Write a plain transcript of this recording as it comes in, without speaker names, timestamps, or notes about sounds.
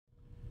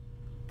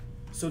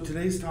So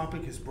today's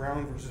topic is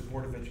Brown versus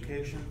Board of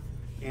Education,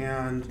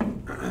 and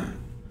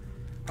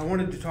I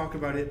wanted to talk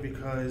about it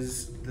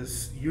because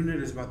this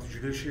unit is about the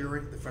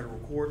judiciary, the federal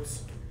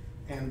courts,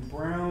 and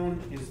Brown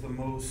is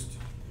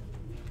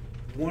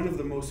one of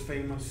the most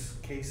famous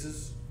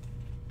cases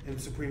in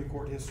Supreme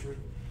Court history,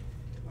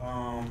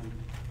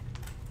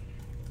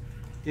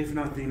 if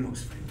not the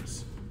most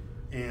famous.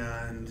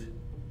 And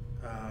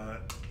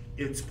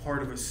it's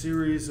part of a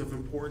series of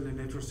important and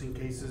interesting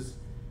cases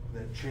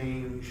that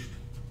changed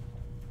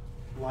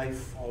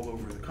life all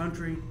over the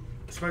country,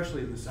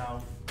 especially in the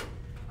South.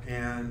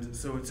 And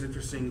so it's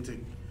interesting to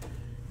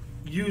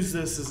use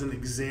this as an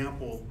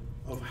example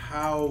of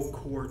how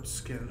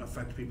courts can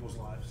affect people's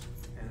lives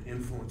and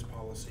influence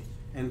policy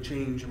and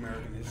change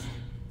American history.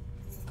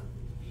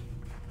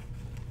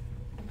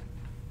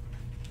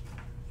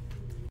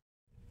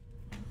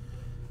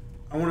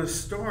 I want to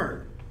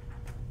start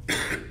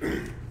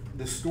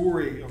the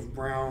story of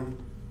Brown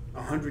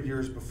 100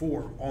 years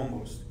before,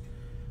 almost,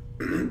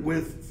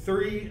 with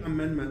 3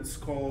 amendments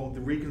called the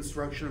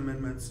Reconstruction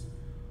Amendments,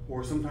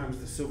 or sometimes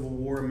the Civil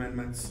War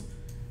Amendments.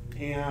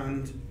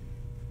 And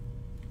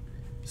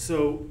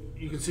so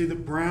you can see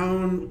that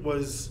Brown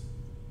was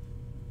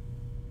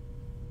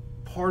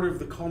part of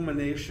the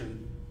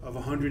culmination of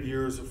 100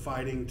 years of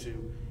fighting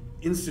to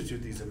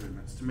institute these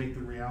amendments, to make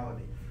them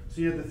reality. So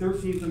you had the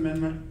 13th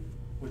Amendment,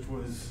 which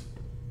was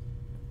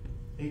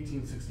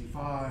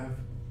 1865,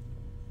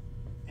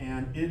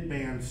 and it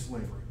banned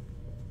slavery.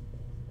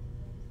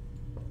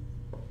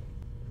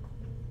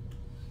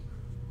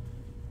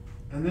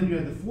 And then you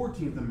had the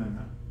 14th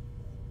Amendment,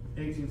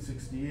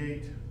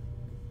 1868,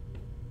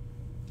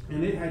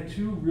 and it had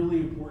 2 really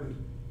important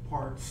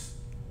parts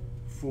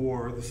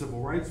for the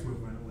civil rights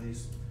movement, at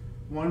least.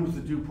 One was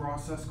the Due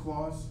Process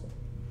Clause,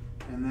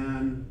 and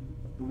then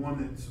the one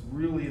that's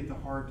really at the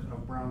heart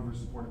of Brown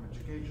versus Board of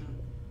Education,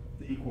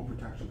 the Equal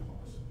Protection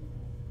Clause.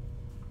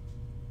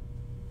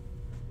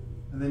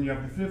 And then you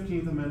have the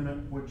 15th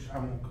Amendment, which I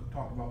won't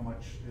talk about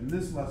much in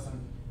this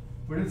lesson,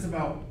 but it's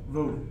about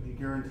voting. It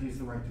guarantees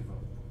the right to vote.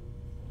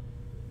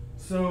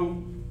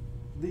 So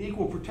the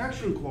Equal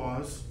Protection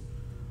Clause,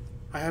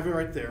 I have it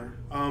right there.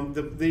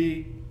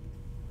 The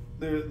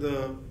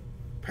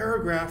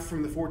paragraph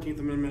from the 14th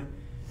Amendment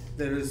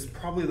that is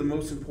probably the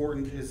most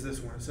important is this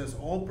one. It says,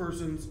 all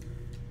persons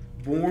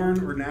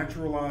born or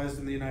naturalized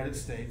in the United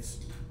States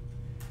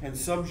and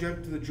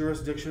subject to the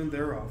jurisdiction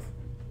thereof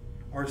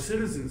are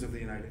citizens of the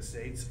United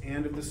States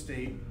and of the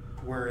state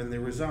wherein they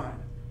reside.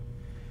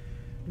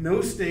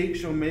 No state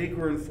shall make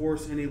or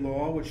enforce any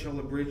law which shall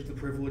abridge the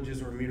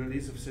privileges or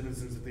immunities of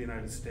citizens of the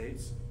United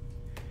States,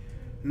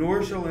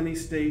 nor shall any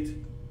state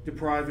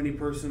deprive any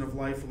person of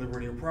life,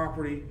 liberty, or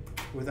property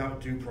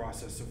without due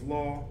process of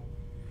law,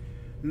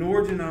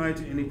 nor deny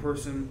to any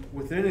person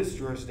within its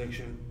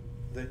jurisdiction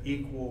the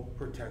equal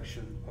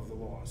protection of the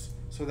laws.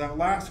 So that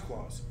last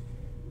clause,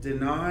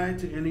 deny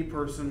to any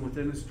person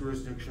within its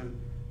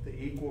jurisdiction the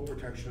equal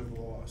protection of the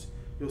laws.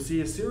 You'll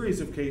see a series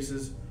of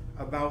cases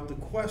about the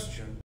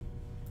question,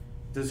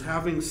 does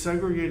having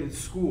segregated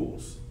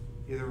schools,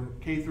 either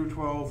K through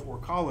 12 or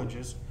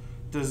colleges,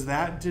 does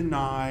that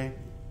deny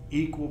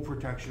equal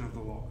protection of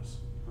the laws?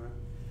 Right?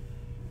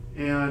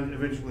 And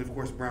eventually, of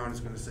course, Brown is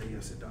going to say,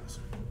 yes, it does.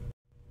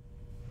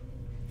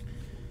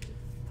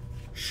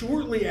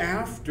 Shortly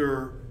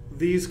after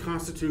these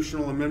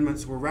constitutional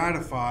amendments were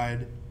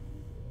ratified,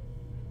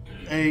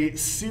 a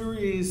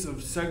series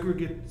of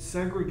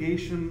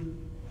segregating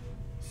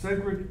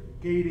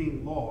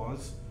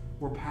laws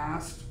were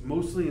passed,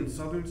 mostly in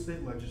southern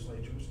state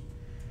legislatures,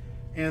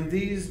 and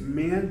these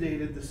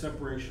mandated the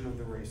separation of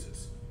the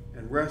races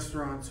in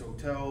restaurants,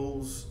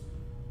 hotels,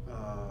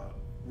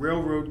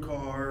 railroad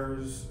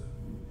cars,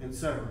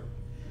 etc.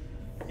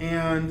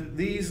 And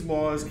these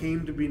laws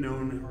came to be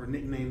known or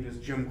nicknamed as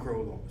Jim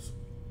Crow laws.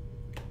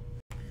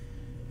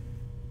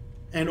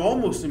 And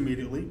almost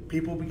immediately,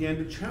 people began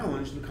to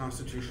challenge the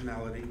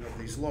constitutionality of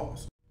these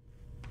laws.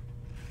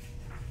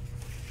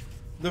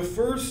 The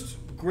first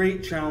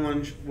great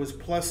challenge was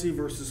Plessy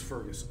versus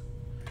Ferguson.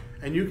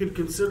 And you could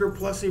consider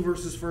Plessy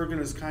versus Ferguson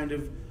as kind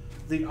of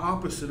the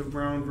opposite of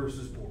Brown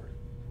versus Board.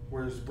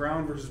 Whereas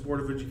Brown versus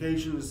Board of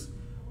Education is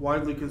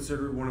widely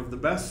considered one of the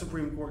best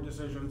Supreme Court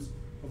decisions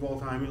of all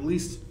time, at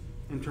least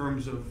in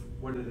terms of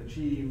what it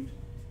achieved.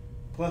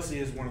 Plessy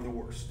is one of the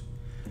worst.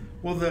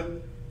 Well,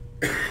 the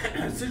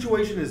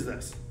situation is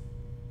this.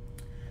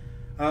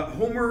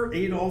 Homer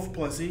Adolph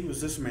Plessy was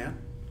this man.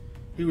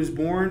 He was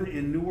born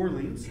in New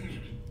Orleans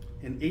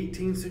in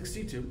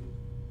 1862,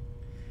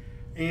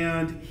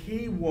 and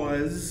he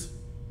was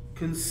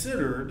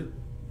considered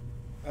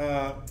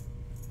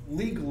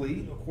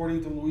legally,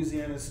 according to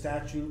Louisiana's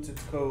statutes,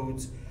 its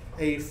codes,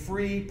 a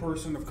free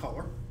person of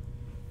color.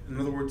 In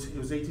other words, it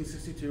was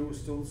 1862, it was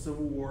still the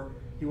Civil War.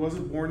 He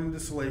wasn't born into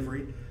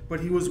slavery, but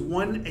he was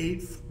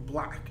 1/8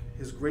 black.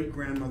 His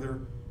great-grandmother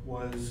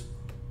was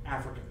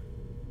African.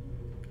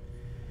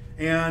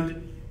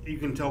 And you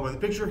can tell by the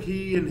picture,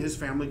 he and his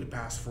family could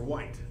pass for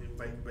white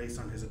based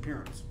on his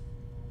appearance.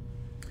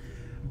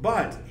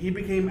 But he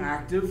became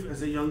active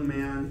as a young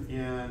man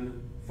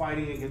in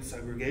fighting against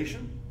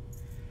segregation.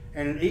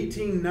 And in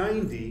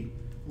 1890,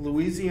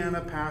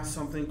 Louisiana passed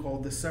something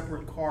called the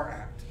Separate Car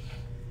Act.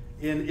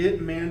 And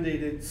it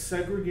mandated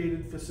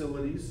segregated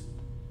facilities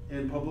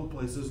in public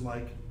places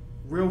like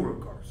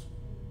railroad cars.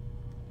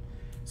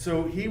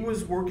 So he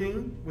was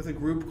working with a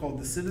group called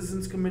the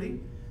Citizens Committee.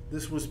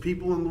 This was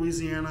people in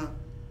Louisiana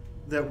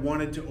that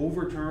wanted to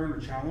overturn or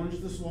challenge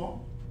this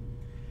law.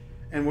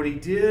 And what he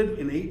did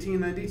in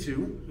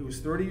 1892, he was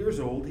 30 years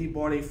old, he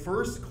bought a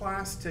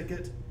first-class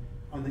ticket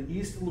on the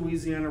East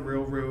Louisiana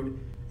Railroad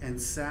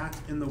and sat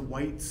in the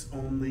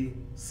whites-only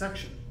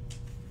section.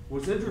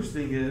 What's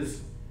interesting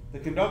is the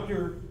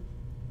conductor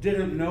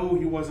didn't know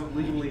he wasn't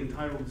legally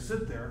entitled to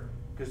sit there,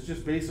 because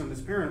just based on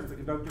his appearance, the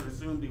conductor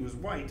assumed he was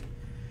white.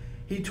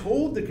 He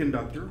told the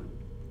conductor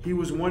he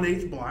was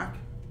 1/8 black,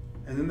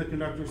 and then the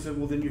conductor said,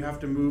 well, then you have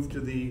to move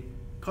to the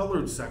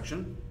colored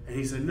section. And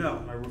he said,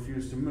 no, I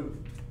refuse to move.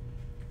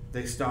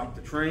 They stopped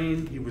the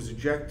train, he was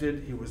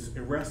ejected, he was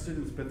arrested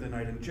and spent the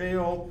night in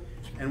jail,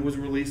 and was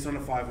released on a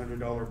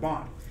 $500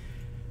 bond.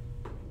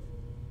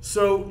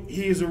 So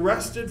he is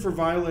arrested for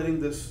violating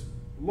this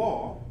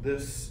law,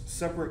 this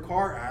Separate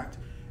Car Act,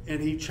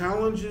 and he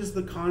challenges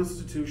the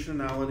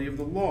constitutionality of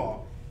the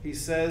law. He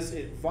says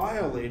it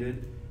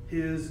violated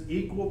his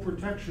equal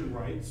protection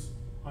rights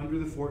under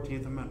the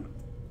 14th Amendment,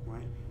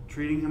 right?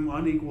 Treating him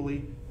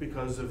unequally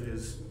because of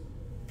his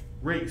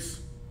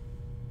race.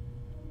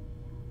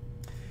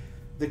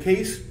 The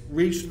case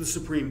reached the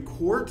Supreme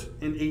Court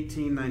in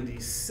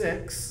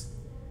 1896,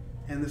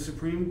 and the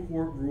Supreme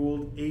Court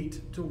ruled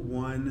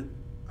 8-1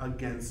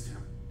 against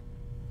him.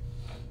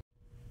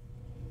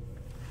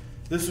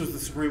 This was the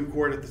Supreme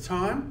Court at the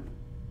time,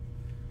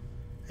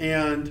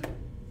 and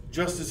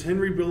Justice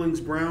Henry Billings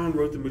Brown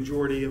wrote the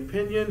majority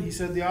opinion. He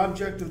said the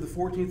object of the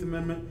 14th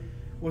Amendment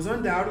was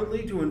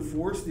undoubtedly to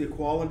enforce the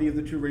equality of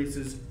the two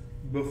races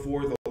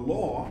before the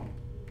law,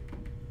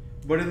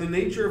 but in the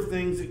nature of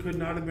things, it could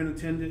not have been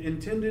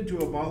intended to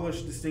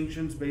abolish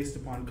distinctions based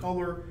upon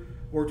color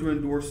or to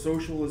endorse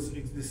social as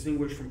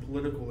distinguished from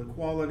political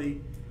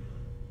equality.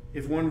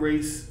 If one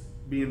race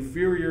be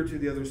inferior to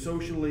the other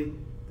socially,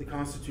 the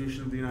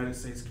Constitution of the United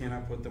States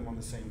cannot put them on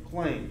the same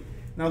plane.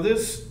 Now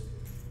this,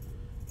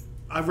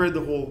 I've read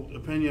the whole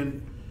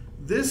opinion.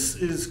 This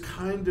is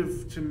kind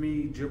of, to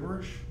me,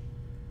 gibberish.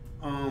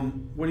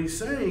 What he's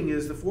saying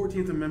is the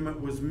 14th Amendment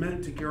was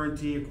meant to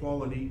guarantee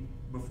equality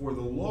before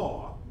the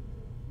law,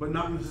 but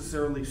not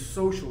necessarily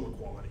social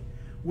equality,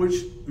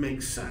 which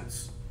makes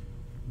sense.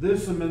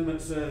 This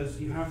amendment says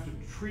you have to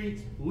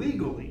treat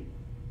legally,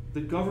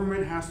 the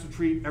government has to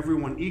treat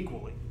everyone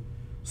equally.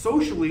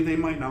 Socially, they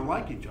might not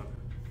like each other,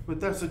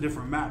 but that's a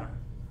different matter,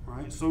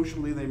 right?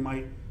 Socially, they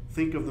might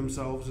think of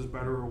themselves as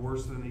better or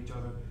worse than each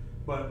other,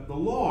 but the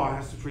law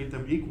has to treat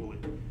them equally.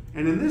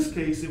 And in this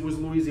case, it was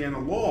Louisiana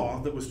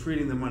law that was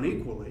treating them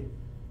unequally,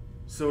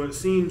 so it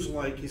seems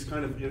like he's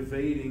kind of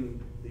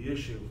evading the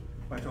issue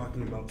by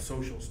talking about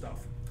social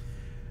stuff.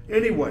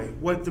 Anyway,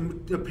 what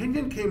the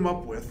opinion came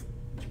up with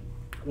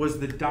was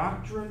the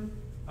doctrine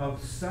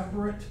of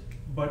separate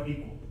but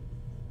equal.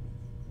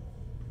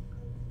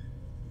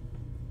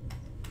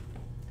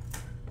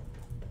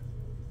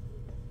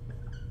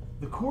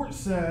 The court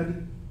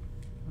said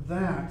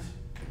that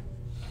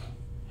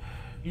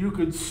you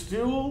could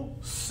still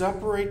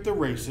separate the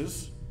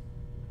races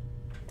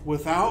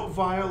without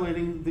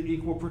violating the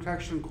Equal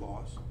Protection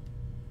Clause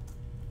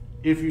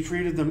if you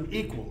treated them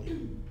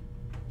equally.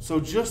 So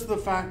just the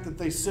fact that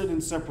they sit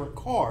in separate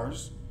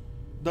cars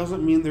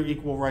doesn't mean their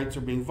equal rights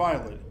are being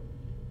violated,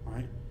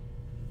 right?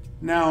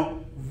 Now,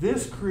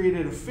 this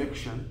created a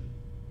fiction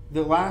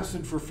that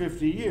lasted for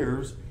 50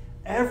 years.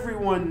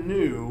 Everyone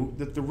knew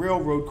that the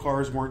railroad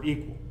cars weren't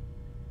equal.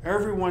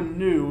 Everyone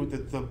knew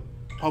that the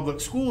public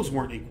schools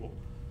weren't equal.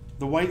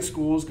 The white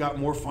schools got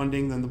more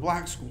funding than the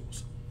black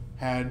schools,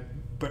 had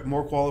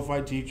more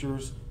qualified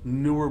teachers,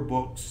 newer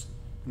books,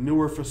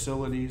 newer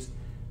facilities.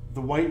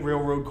 The white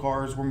railroad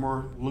cars were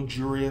more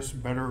luxurious,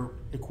 better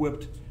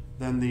equipped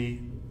than the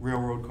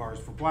railroad cars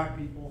for black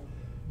people.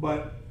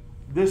 But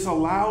this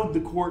allowed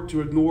the court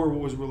to ignore what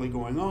was really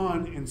going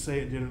on and say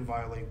it didn't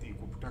violate the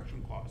Equal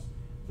Protection Clause,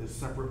 this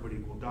separate but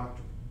equal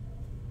doctrine.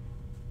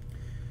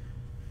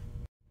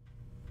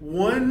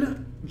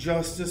 One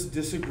justice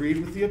disagreed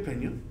with the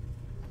opinion,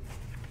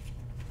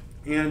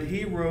 and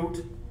he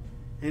wrote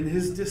in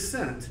his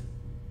dissent,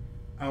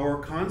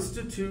 "Our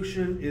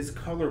Constitution is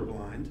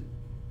colorblind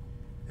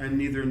and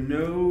neither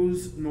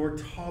knows nor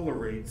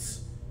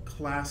tolerates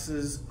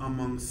classes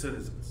among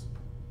citizens."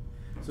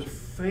 It's a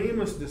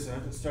famous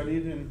dissent. It's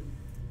studied in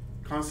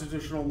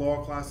constitutional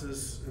law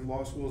classes in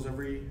law schools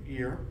every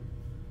year.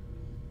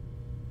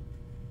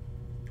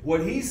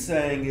 What he's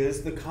saying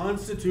is the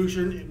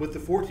Constitution, with the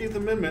 14th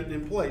Amendment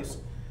in place,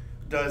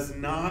 does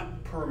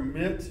not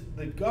permit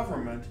the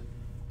government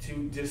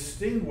to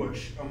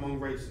distinguish among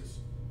races.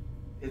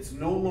 It's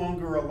no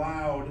longer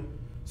allowed.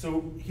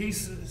 So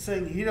he's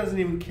saying he doesn't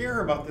even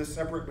care about this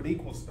separate but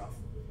equal stuff.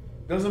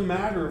 Doesn't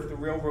matter if the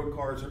railroad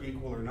cars are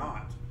equal or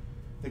not.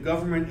 The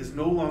government is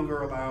no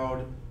longer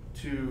allowed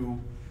to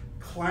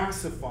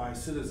classify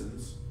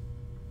citizens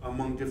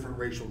among different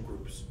racial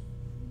groups.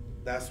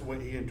 That's the way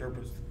he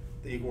interprets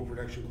the Equal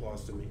Protection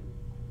Clause to mean.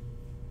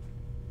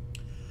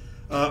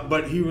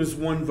 But he was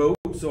one vote,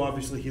 so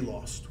obviously he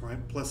lost,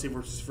 right? Plessy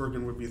versus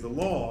Ferguson would be the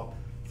law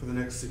for the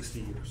next 60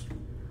 years.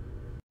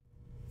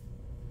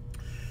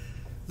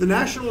 The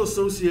National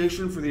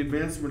Association for the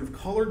Advancement of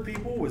Colored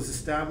People was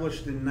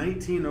established in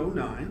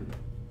 1909,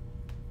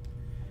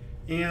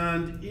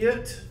 and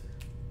it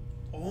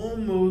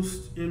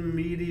almost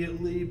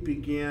immediately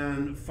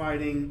began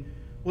fighting.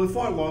 Well, it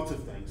fought lots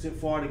of things. It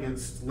fought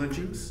against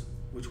lynchings,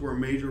 which were a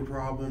major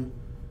problem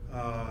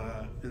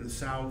in the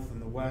South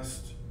and the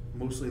West,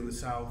 mostly in the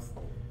South,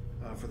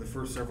 for the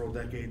first several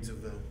decades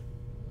of the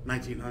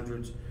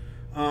 1900s.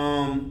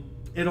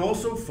 It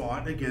also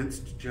fought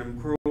against Jim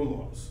Crow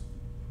laws.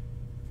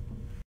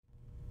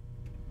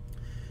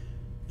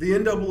 The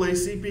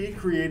NAACP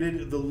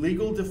created the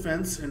Legal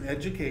Defense and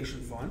Education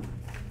Fund.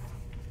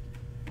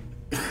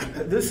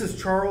 This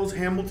is Charles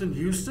Hamilton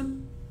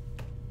Houston.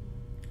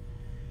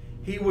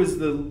 He was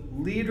the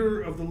leader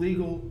of the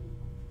Legal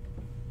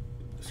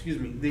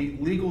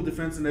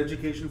Defense and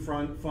Education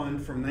Fund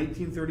from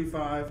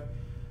 1935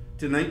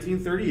 to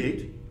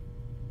 1938.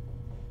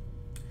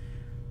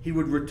 He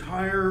would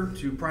retire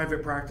to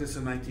private practice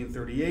in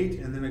 1938,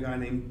 and then a guy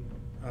named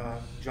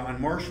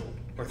John Marshall,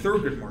 or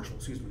Thurgood Marshall,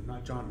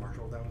 not John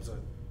Marshall, that was a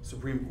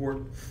Supreme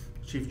Court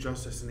Chief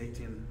Justice in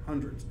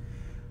 1800s.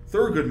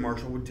 Thurgood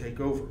Marshall would take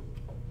over.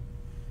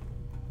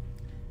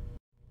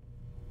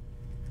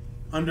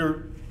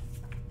 Under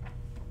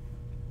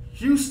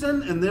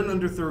Houston and then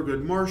under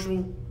Thurgood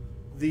Marshall,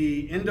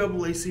 the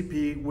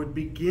NAACP would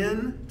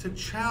begin to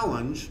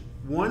challenge,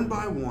 one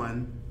by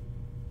one,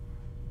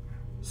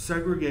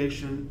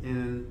 segregation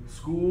in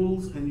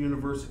schools and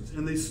universities.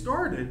 And they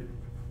started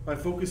by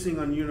focusing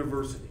on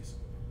universities.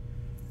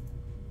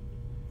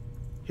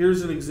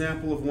 Here's an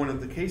example of one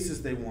of the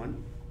cases they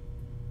won.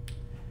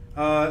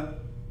 The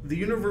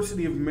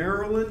University of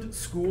Maryland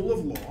School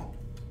of Law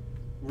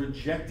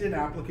rejected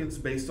applicants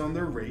based on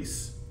their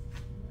race.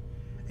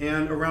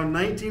 And around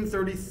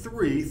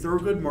 1933,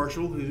 Thurgood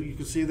Marshall, who you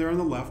can see there on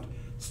the left,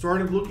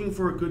 started looking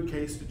for a good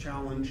case to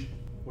challenge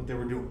what they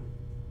were doing.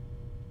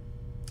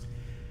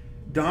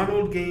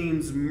 Donald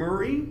Gaines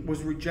Murray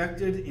was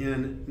rejected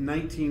in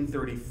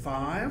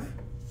 1935,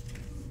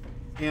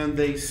 and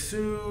they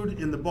sued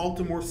in the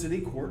Baltimore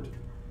City Court.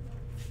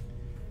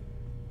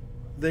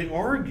 They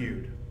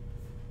argued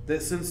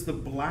that since the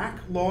black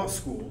law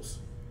schools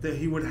that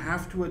he would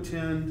have to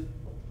attend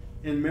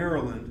in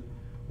Maryland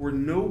were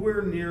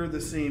nowhere near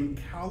the same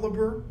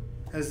caliber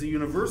as the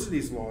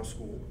university's law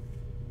school,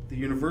 the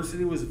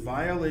university was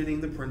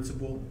violating the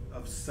principle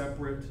of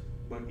separate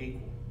but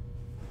equal.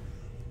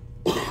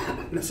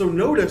 So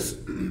notice,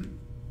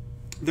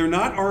 they're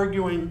not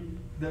arguing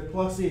that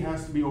Plessy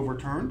has to be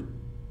overturned.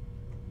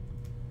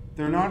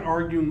 They're not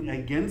arguing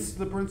against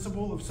the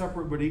principle of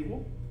separate but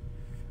equal,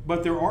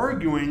 but they're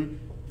arguing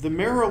the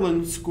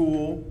Maryland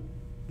school,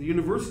 the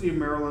University of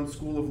Maryland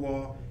School of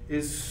Law,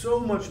 is so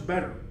much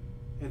better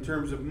in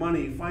terms of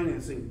money,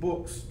 financing,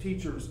 books,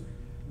 teachers,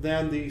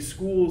 than the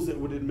schools that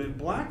would admit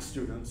black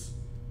students,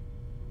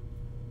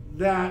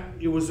 that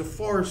it was a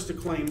farce to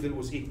claim that it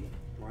was equal,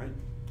 right?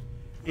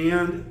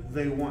 And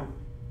they won.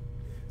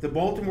 The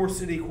Baltimore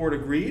City Court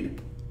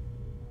agreed,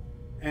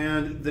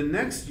 and the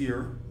next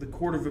year, the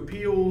Court of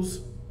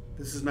Appeals,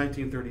 this is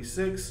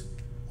 1936,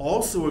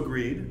 also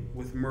agreed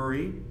with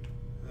Murray,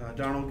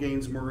 Donald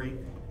Gaines Murray,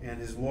 and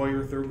his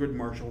lawyer, Thurgood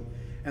Marshall,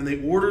 and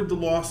they ordered the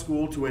law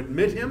school to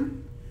admit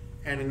him,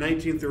 and in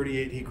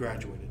 1938 he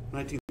graduated,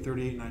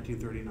 1938,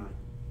 1939.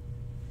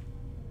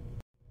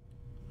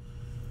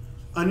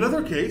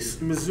 Another case,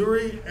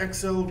 Missouri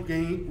ex-rel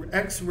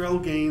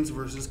Gaines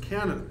versus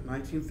Canada,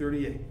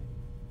 1938.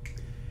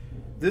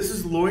 This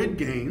is Lloyd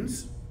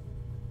Gaines.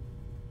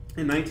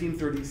 In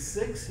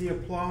 1936, he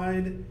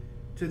applied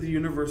to the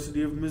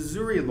University of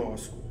Missouri Law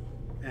School,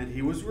 and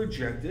he was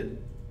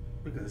rejected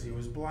because he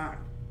was black.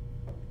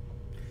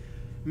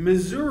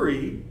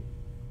 Missouri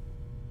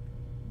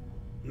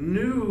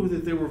knew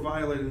that they were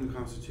violating the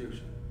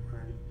Constitution,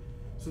 right?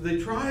 So they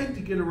tried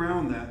to get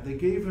around that. They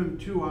gave him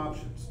two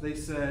options. They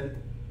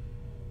said,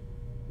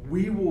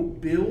 we will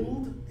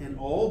build an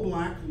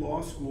all-black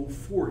law school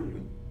for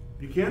you.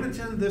 You can't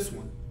attend this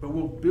one, but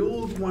we'll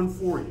build one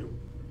for you.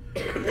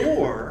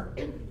 Or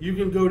you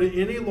can go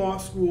to any law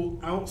school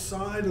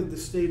outside of the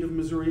state of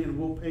Missouri and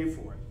we'll pay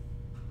for it.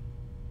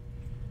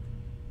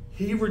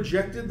 He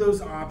rejected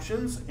those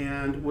options,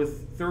 and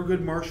with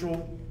Thurgood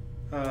Marshall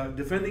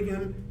defending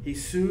him, he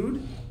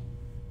sued.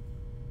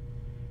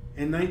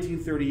 In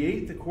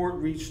 1938, the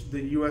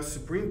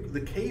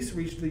case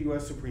reached the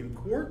U.S. Supreme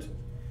Court,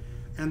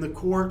 and the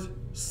court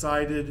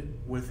sided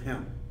with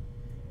him.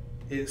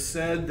 It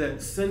said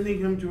that sending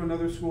him to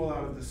another school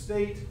out of the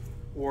state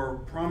or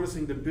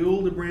promising to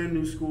build a brand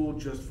new school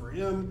just for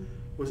him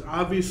was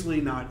obviously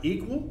not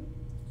equal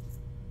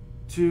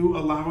to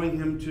allowing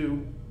him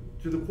to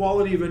the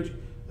quality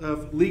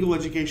of legal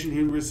education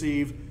he would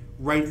receive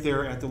right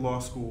there at the law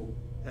school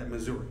at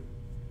Missouri.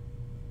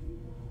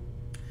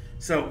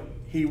 So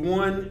he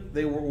won.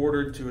 They were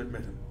ordered to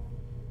admit him.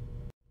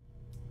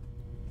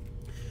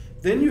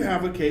 Then you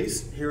have a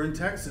case here in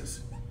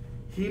Texas,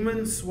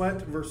 Heman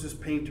Sweat versus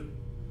Painter.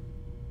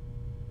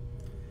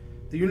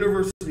 The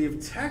University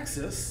of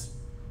Texas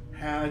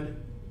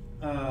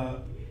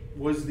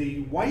was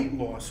the white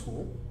law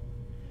school,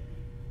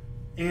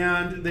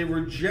 and they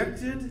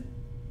rejected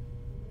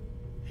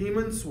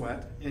Heman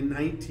Sweat in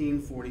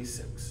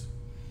 1946.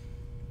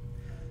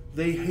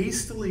 They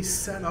hastily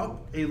set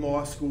up a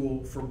law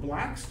school for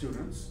black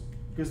students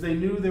because they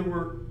knew they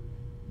were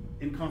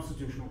in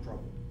constitutional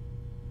trouble.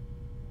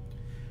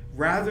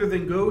 Rather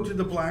than go to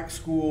the black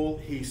school,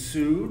 he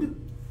sued.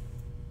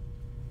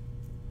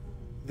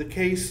 The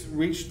case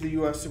reached the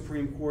U.S.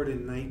 Supreme Court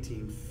in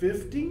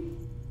 1950,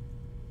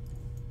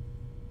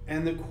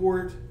 and the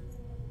court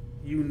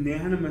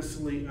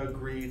unanimously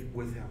agreed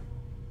with him.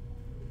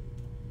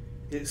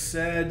 It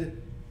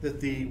said that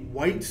the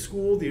white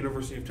school, the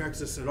University of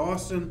Texas at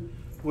Austin,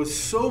 was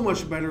so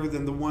much better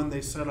than the one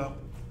they set up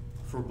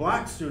for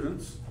black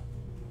students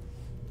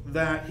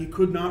that he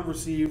could not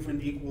receive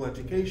an equal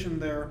education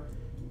there.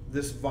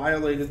 This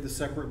violated the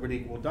separate but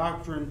equal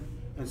doctrine,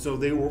 and so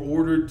they were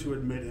ordered to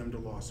admit him to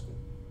law school.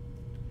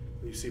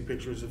 You see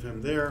pictures of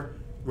him there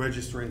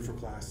registering for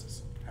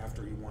classes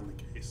after he won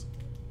the case.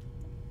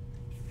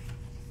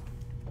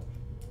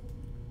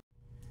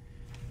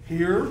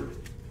 Here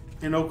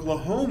in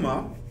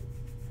Oklahoma,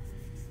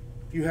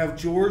 you have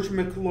George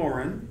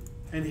McLaurin,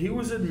 and he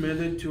was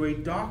admitted to a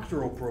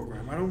doctoral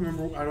program. I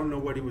don't know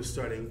what he was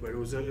studying, but it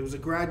was a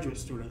graduate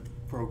student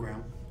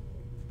program.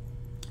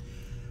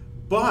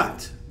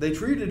 But they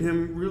treated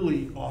him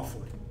really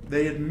awfully.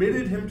 They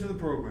admitted him to the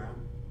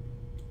program,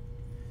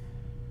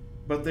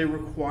 but they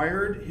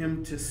required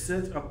him to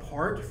sit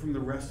apart from the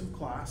rest of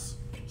class.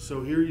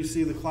 So here you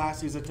see the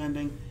class he's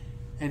attending,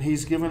 and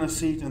he's given a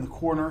seat in the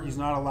corner. He's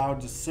not allowed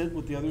to sit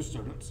with the other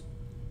students.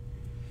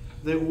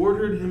 They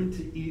ordered him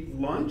to eat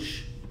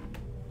lunch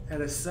at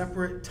a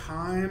separate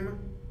time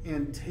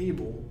and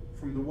table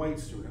from the white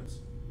students.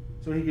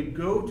 So he could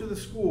go to the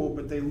school,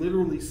 but they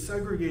literally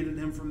segregated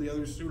him from the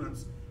other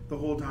students the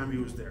whole time he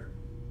was there.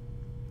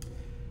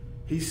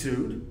 He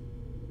sued,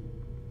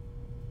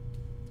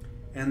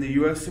 and the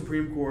U.S.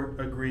 Supreme Court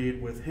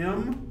agreed with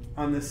him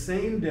on the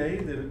same day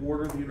that it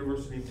ordered the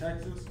University of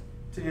Texas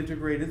to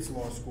integrate its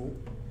law school.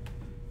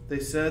 They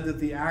said that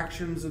the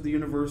actions of the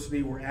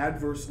university were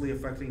adversely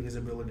affecting his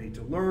ability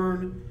to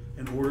learn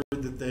and ordered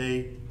that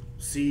they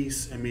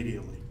cease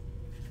immediately.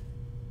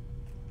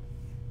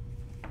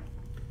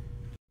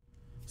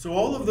 So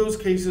all of those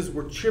cases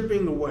were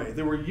chipping away.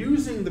 They were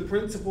using the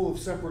principle of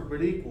separate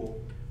but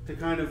equal to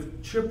kind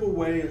of chip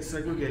away at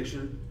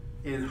segregation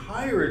in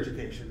higher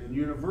education, in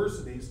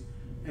universities,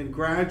 and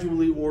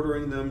gradually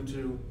ordering them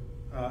to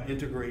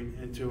integrate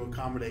and to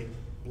accommodate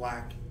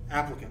black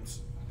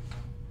applicants.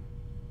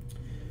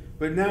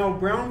 But now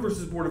Brown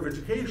versus Board of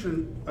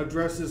Education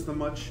addresses the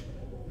much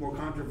more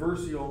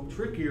controversial,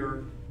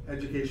 trickier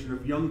education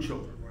of young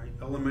children, right?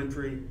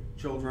 Elementary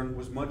children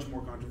was much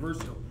more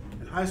controversial,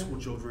 and high school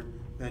children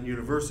than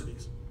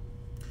universities.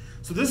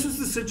 So this was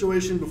the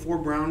situation before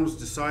Brown was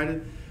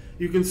decided.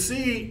 You can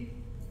see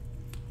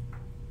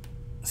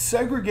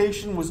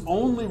segregation was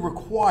only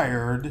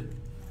required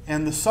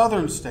in the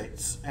southern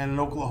states and in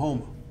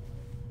Oklahoma.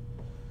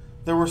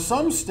 There were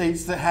some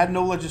states that had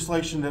no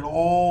legislation at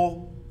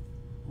all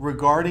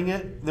regarding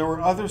it. There were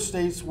other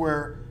states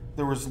where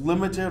there was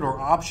limited or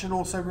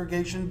optional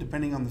segregation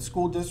depending on the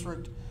school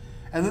district.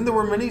 And then there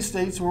were many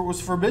states where it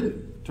was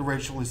forbidden to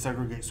racially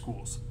segregate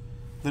schools.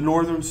 The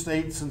northern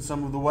states and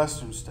some of the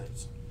western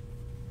states.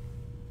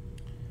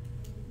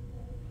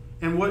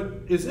 And what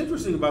is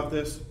interesting about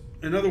this,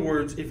 in other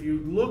words, if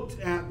you looked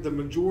at the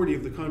majority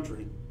of the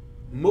country,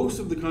 most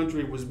of the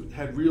country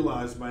had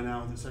realized by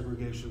now that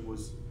segregation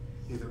was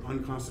either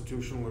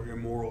unconstitutional or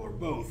immoral or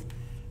both.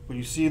 But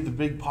you see the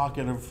big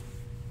pocket of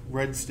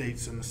red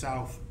states in the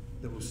South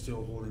that was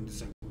still holding to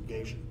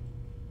segregation.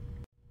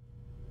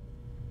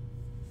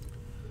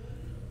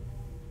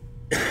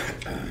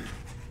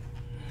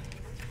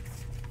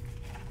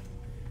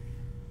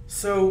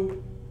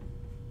 So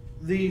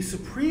the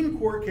Supreme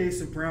Court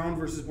case of Brown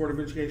versus Board of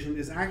Education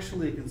is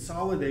actually a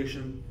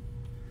consolidation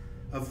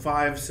of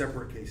 5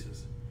 separate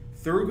cases.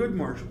 Thurgood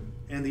Marshall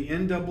and the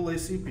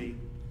NAACP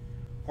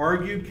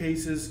argued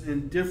cases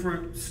in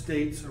different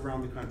states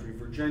around the country: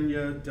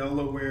 Virginia,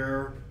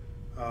 Delaware,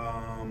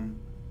 I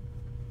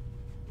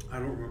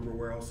don't remember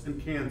where else,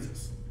 and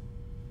Kansas.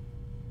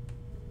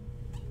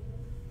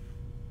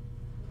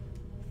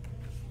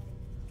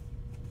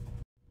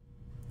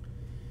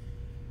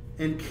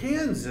 In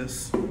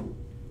Kansas,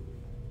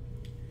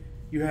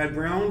 you had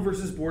Brown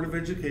versus Board of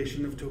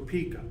Education of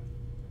Topeka.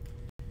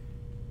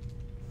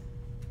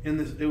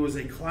 It was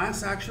a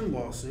class action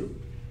lawsuit.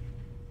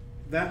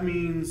 That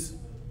means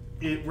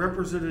it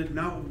represented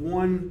not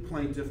one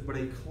plaintiff, but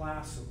a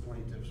class of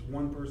plaintiffs.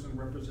 One person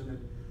represented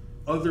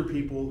other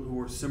people who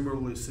were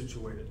similarly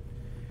situated.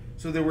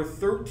 So there were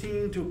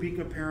 13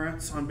 Topeka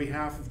parents on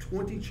behalf of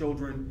 20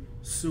 children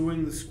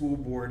suing the school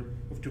board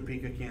of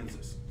Topeka,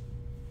 Kansas.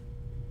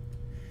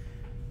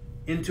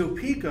 In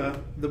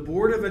Topeka, the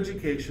Board of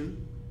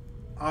Education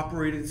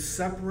operated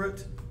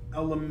separate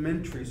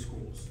elementary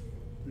schools,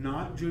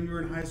 not junior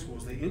and high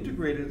schools. They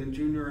integrated in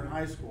junior and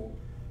high school,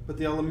 but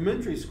the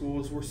elementary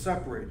schools were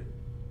separated.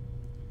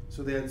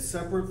 So they had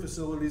separate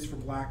facilities for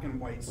black and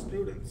white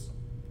students.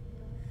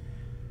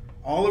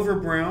 Oliver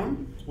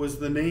Brown was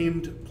the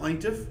named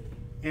plaintiff,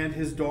 and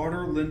his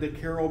daughter, Linda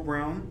Carroll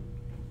Brown,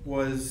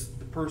 was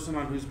the person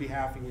on whose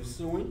behalf he was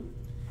suing.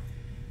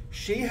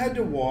 She had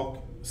to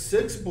walk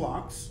 6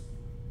 blocks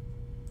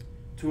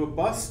to a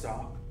bus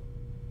stop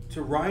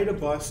to ride a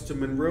bus to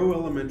Monroe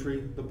Elementary,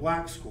 the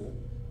black school.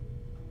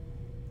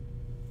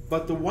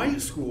 But the white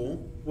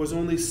school was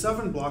only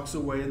 7 blocks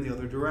away in the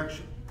other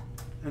direction.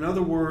 In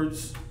other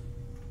words,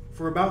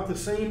 for about the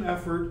same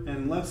effort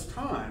and less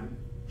time,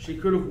 she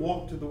could have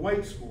walked to the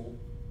white school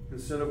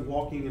instead of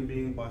walking and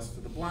being bused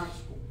to the black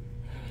school.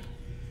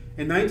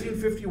 In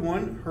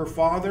 1951, her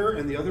father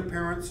and the other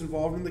parents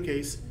involved in the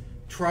case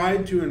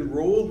tried to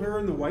enroll her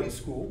in the white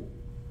school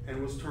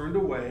and was turned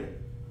away,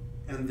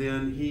 and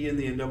then he and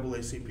the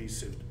NAACP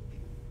sued.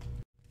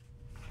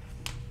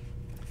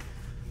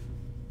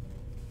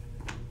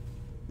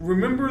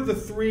 Remember the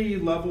 3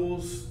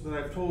 levels that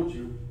I've told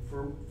you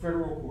for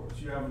federal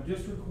courts. You have a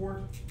district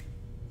court,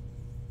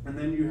 and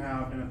then you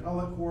have an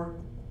appellate court,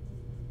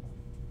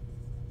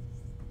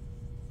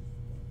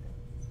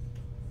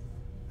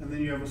 and then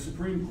you have a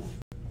Supreme Court.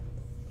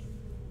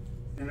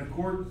 And a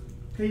court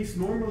case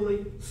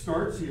normally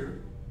starts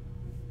here,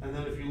 and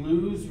then if you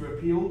lose, you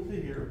appeal to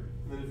here,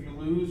 and then if you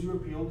lose, you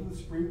appeal to the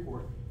Supreme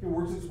Court. It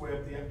works its way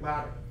up the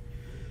ladder.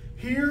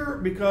 Here,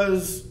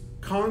 because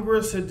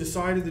Congress had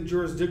decided the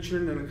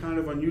jurisdiction in a kind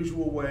of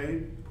unusual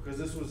way, because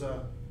this was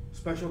a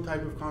special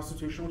type of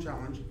constitutional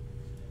challenge,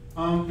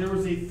 there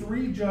was a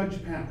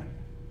 3-judge panel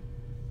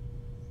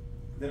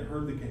that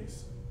heard the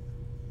case.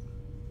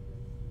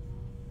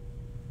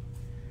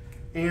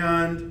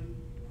 And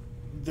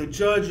the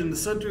judge in the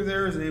center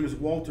there, his name is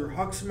Walter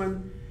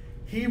Huxman.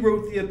 He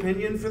wrote the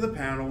opinion for the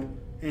panel,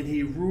 and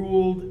he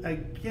ruled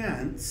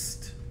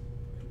against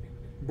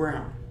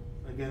Brown,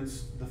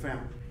 against the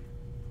family.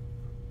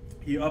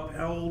 He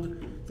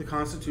upheld the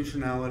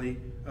constitutionality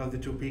of the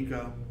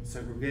Topeka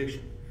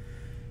segregation.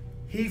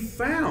 He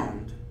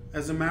found,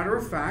 as a matter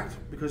of fact,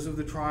 because of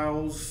the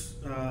trial's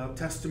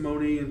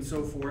testimony and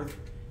so forth,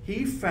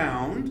 he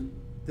found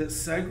that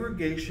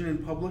segregation in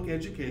public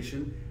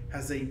education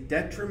has a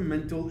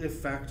detrimental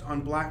effect on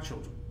black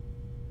children.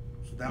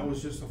 So that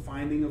was just a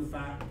finding of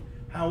fact.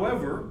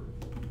 However,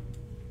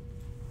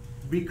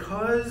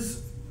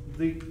 because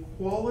the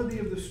quality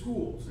of the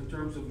schools in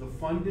terms of the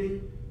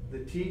funding, the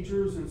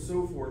teachers, and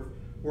so forth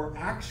were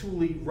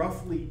actually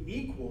roughly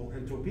equal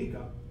in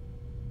Topeka,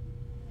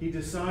 he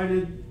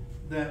decided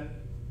that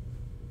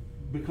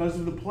because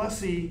of the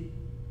Plessy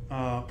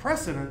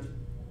precedent,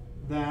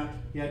 that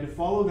he had to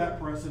follow that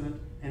precedent,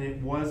 and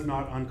it was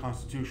not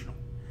unconstitutional.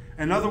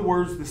 In other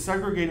words, the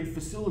segregated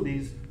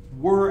facilities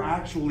were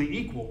actually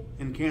equal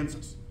in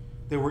Kansas.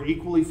 They were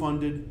equally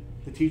funded,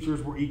 the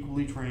teachers were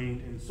equally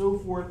trained, and so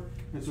forth.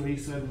 And so he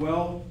said,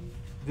 well,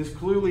 this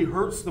clearly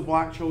hurts the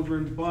black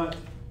children, but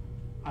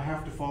I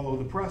have to follow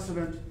the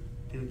precedent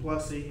in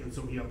Plessy, and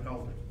so he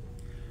upheld it.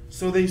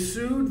 So they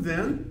sued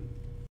then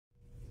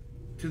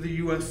to the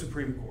U.S.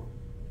 Supreme Court.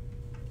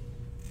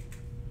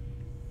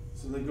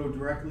 So they go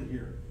directly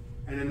here.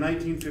 And in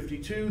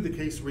 1952, the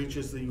case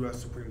reaches the U.S.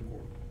 Supreme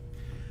Court.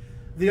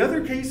 The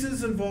other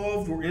cases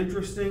involved were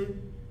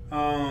interesting.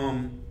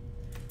 I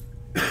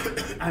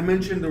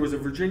mentioned there was a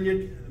Virginia,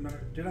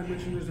 did I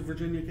mention there's a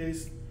Virginia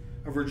case?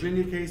 A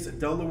Virginia case, a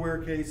Delaware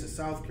case, a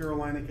South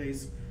Carolina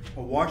case,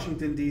 a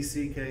Washington,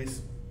 D.C.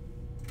 case.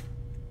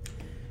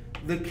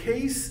 The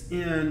case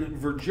in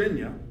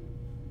Virginia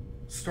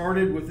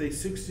started with a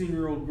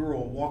 16-year-old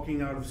girl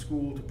walking out of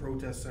school to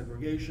protest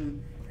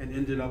segregation and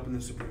ended up in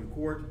the Supreme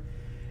Court.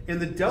 In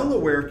the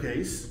Delaware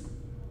case,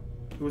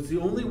 it was the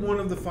only one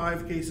of the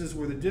 5 cases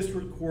where the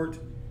district court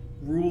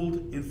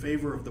ruled in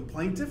favor of the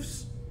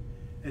plaintiffs.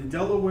 In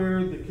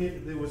Delaware, the case,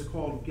 it was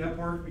called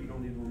Gephardt, but you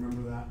don't need to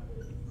remember that.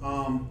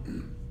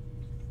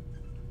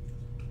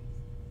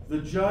 The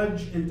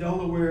judge in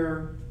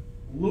Delaware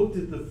looked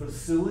at the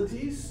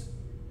facilities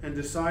and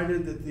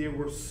decided that they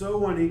were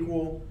so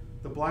unequal,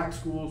 the black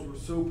schools were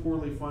so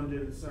poorly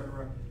funded,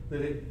 etc., that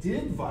it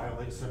did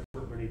violate separate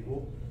but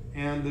equal,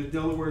 and the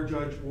Delaware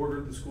judge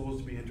ordered the schools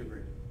to be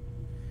integrated.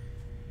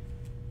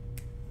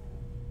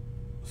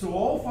 So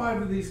all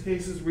 5 of these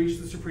cases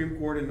reached the Supreme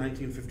Court in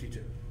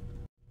 1952.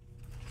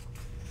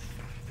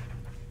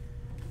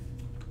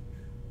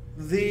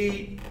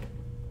 The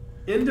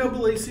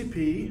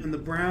NAACP and the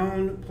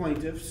Brown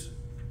plaintiffs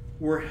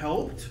were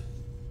helped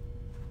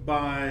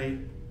by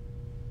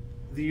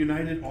the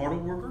United Auto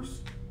Workers.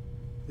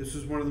 This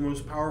was one of the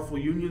most powerful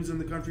unions in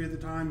the country at the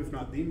time, if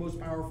not the most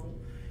powerful.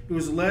 It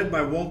was led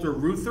by Walter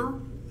Reuther,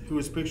 who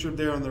is pictured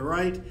there on the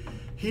right.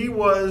 He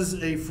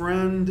was a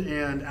friend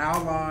and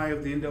ally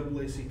of the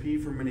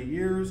NAACP for many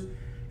years,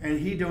 and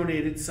he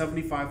donated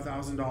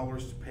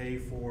 $75,000 to pay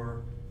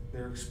for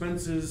their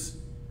expenses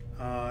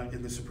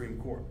in the Supreme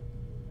Court.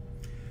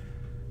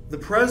 The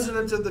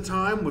president at the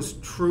time was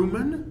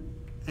Truman,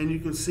 and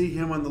you can see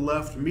him on the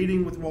left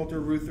meeting with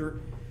Walter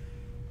Reuther.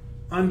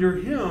 Under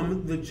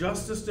him, the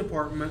Justice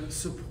Department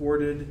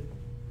supported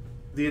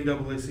the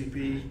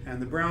NAACP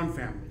and the Brown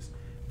families.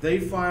 They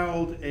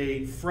filed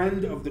a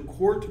friend of the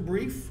court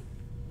brief.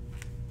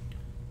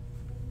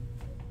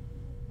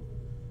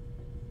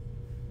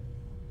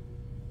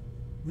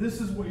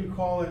 This is what you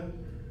call it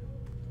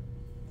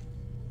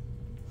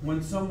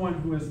when someone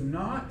who is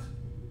not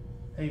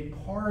a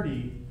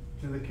party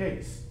to the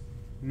case,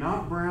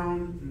 not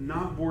Brown,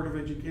 not Board of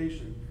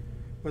Education,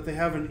 but they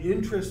have an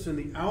interest in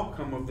the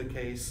outcome of the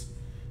case,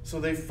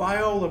 so they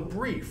file a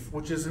brief,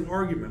 which is an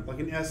argument, like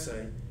an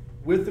essay,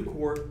 with the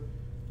court,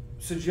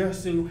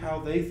 suggesting how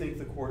they think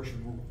the court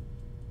should rule.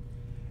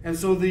 And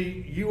so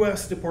the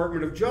U.S.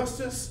 Department of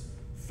Justice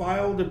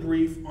filed a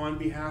brief on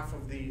behalf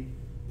of the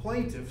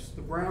plaintiffs,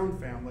 the Brown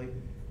family,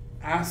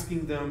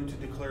 asking them to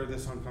declare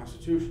this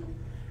unconstitutional.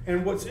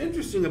 And what's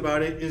interesting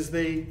about it is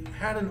they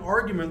had an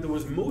argument that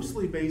was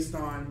mostly based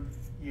on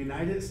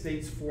United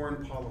States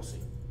foreign policy.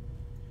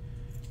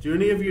 Do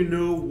any of you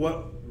know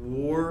what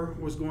war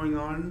was going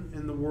on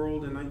in the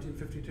world in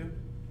 1952?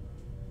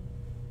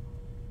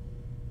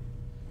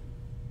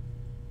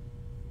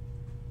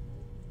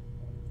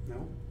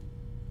 No?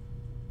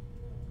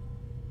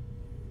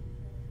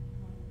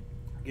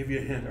 I'll give you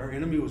a hint. Our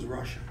enemy was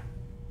Russia,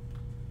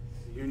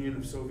 the Union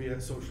of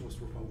Soviet Socialist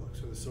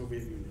Republics, or the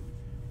Soviet Union.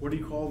 What do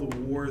you call the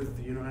war that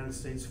the United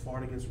States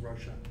fought against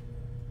Russia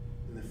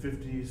in the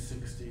 50s,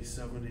 60s,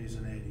 70s,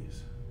 and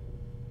 80s?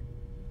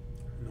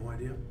 No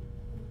idea?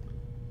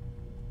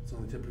 It's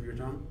on the tip of your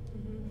tongue?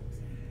 Mm-hmm.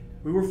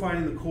 We were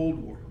fighting the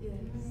Cold War. Yes.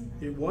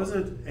 It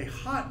wasn't a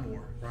hot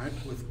war, right,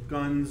 with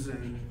guns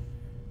and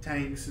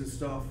tanks and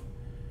stuff.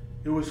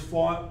 It was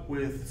fought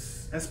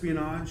with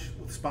espionage,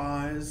 with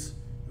spies.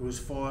 It was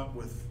fought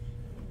with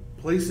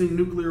placing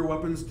nuclear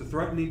weapons to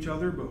threaten each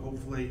other, but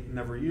hopefully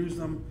never use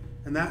them,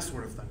 and that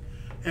sort of thing.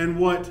 And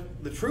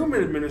what the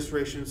Truman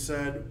administration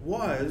said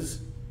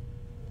was,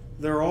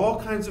 there are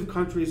all kinds of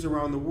countries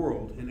around the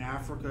world, in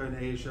Africa and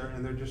Asia,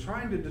 and they're just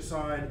trying to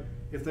decide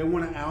if they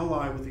want to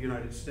ally with the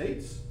United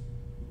States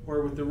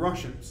or with the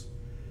Russians.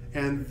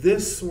 And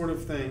this sort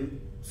of thing,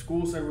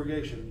 school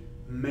segregation,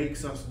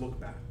 makes us look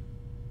bad.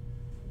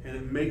 And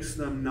it makes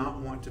them not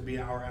want to be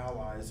our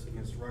allies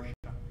against Russia.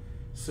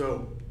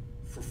 So,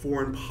 for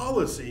foreign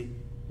policy,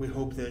 we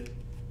hope that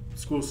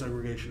school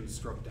segregation is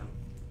struck down.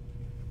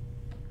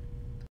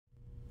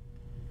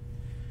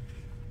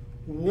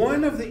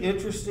 One of the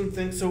interesting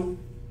things, so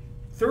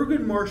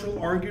Thurgood Marshall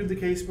argued the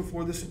case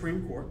before the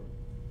Supreme Court.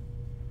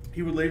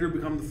 He would later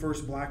become the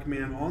first black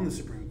man on the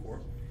Supreme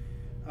Court,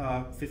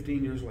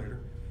 15 years later.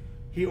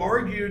 He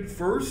argued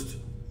first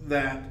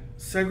that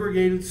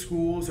segregated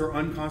schools are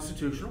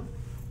unconstitutional.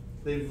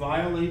 They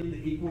violate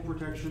the Equal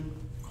Protection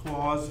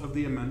Clause of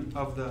the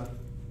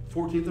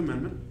 14th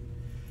Amendment.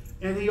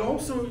 And he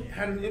also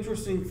had an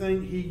interesting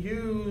thing. He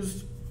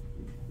used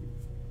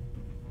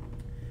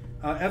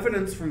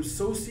evidence from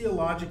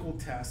sociological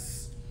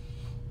tests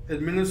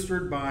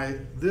administered by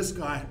this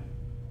guy,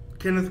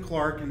 Kenneth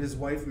Clark, and his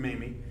wife,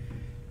 Mamie.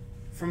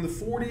 From the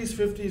 40s,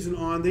 50s, and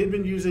on, they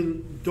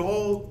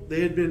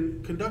had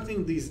been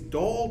conducting these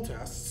doll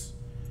tests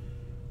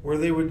where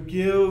they would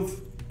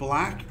give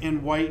black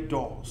and white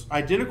dolls,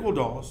 identical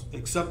dolls,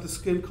 except the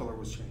skin color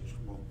was changed.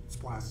 Well, it's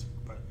plastic,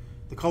 but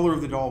the color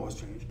of the doll was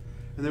changed.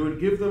 And they would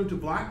give them to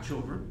black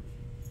children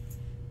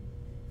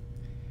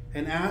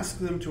and ask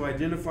them to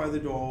identify the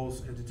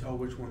dolls and to tell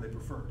which one they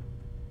preferred.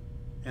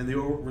 And the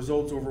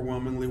results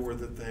overwhelmingly were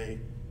that they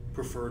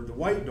preferred the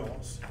white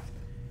dolls.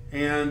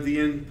 And the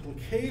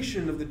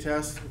implication of the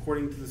test,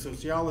 according to the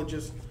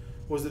sociologist,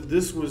 was that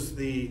this was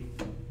the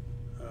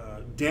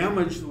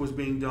damage that was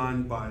being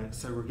done by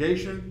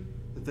segregation,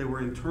 that they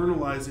were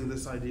internalizing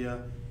this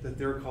idea that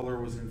their color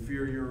was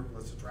inferior,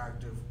 less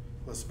attractive,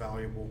 less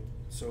valuable, and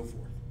so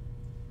forth.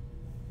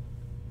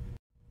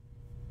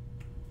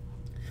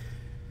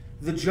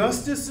 The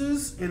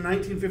justices in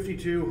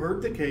 1952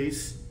 heard the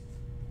case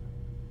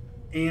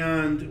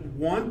and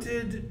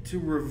wanted to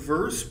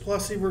reverse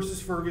Plessy versus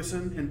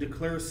Ferguson and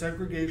declare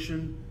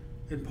segregation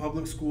in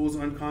public schools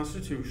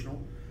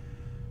unconstitutional,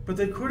 but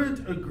they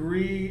couldn't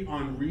agree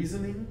on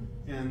reasoning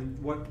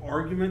and what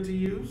argument to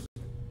use.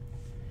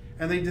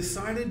 And they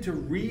decided to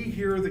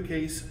rehear the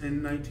case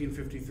in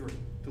 1953,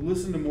 to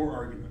listen to more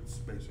arguments,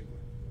 basically.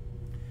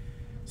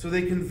 So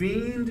they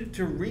convened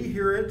to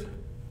rehear it,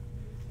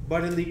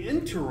 but in the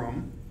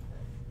interim,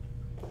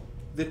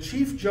 the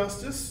Chief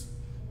Justice,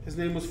 his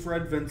name was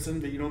Fred Vinson,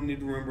 but you don't need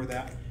to remember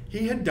that,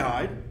 he had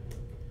died,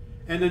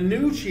 and a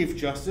new Chief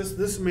Justice,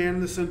 this man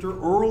in the center,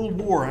 Earl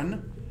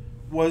Warren,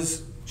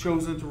 was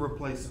chosen to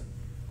replace him.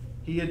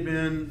 He had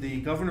been the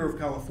governor of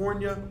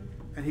California,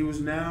 and he was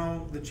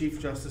now the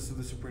Chief Justice of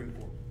the Supreme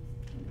Court.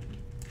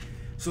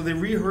 So they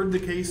reheard the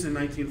case in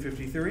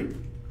 1953.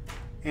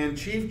 And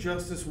Chief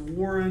Justice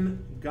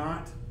Warren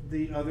got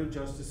the other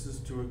justices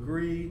to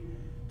agree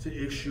to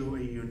issue a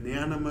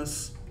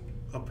unanimous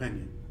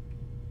opinion.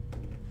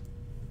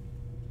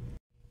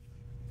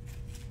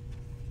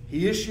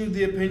 He issued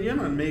the opinion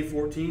on May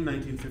 14,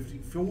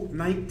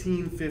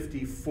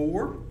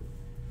 1954.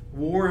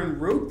 Warren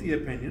wrote the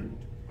opinion,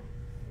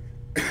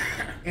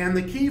 and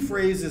the key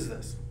phrase is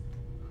this.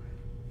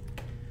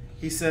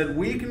 He said,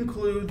 "We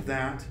conclude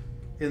that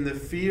in the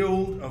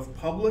field of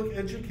public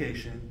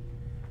education,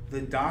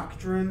 the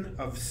doctrine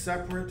of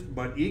separate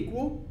but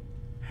equal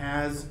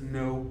has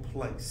no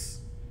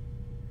place.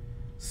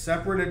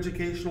 Separate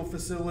educational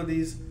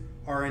facilities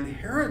are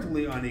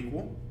inherently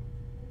unequal.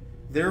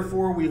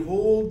 Therefore, we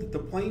hold that the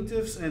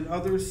plaintiffs and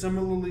others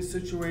similarly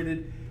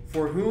situated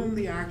for whom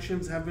the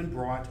actions have been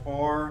brought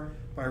are,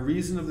 by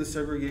reason of the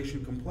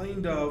segregation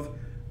complained of,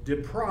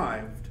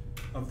 deprived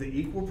of the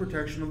equal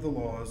protection of the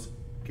laws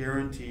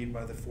guaranteed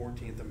by the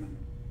 14th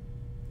Amendment."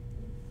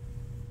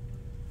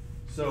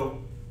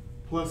 So,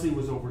 Plessy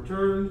was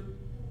overturned.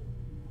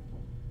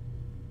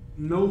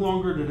 No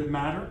longer did it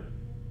matter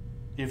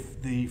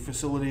if the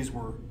facilities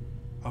were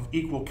of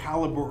equal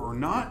caliber or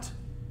not.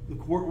 The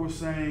court was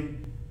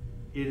saying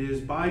it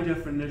is by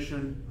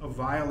definition a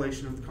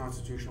violation of the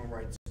constitutional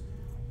rights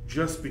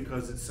just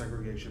because it's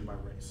segregation by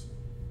race.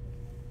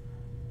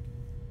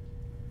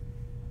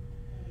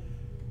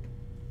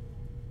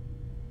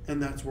 And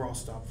that's where I'll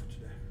stop for today.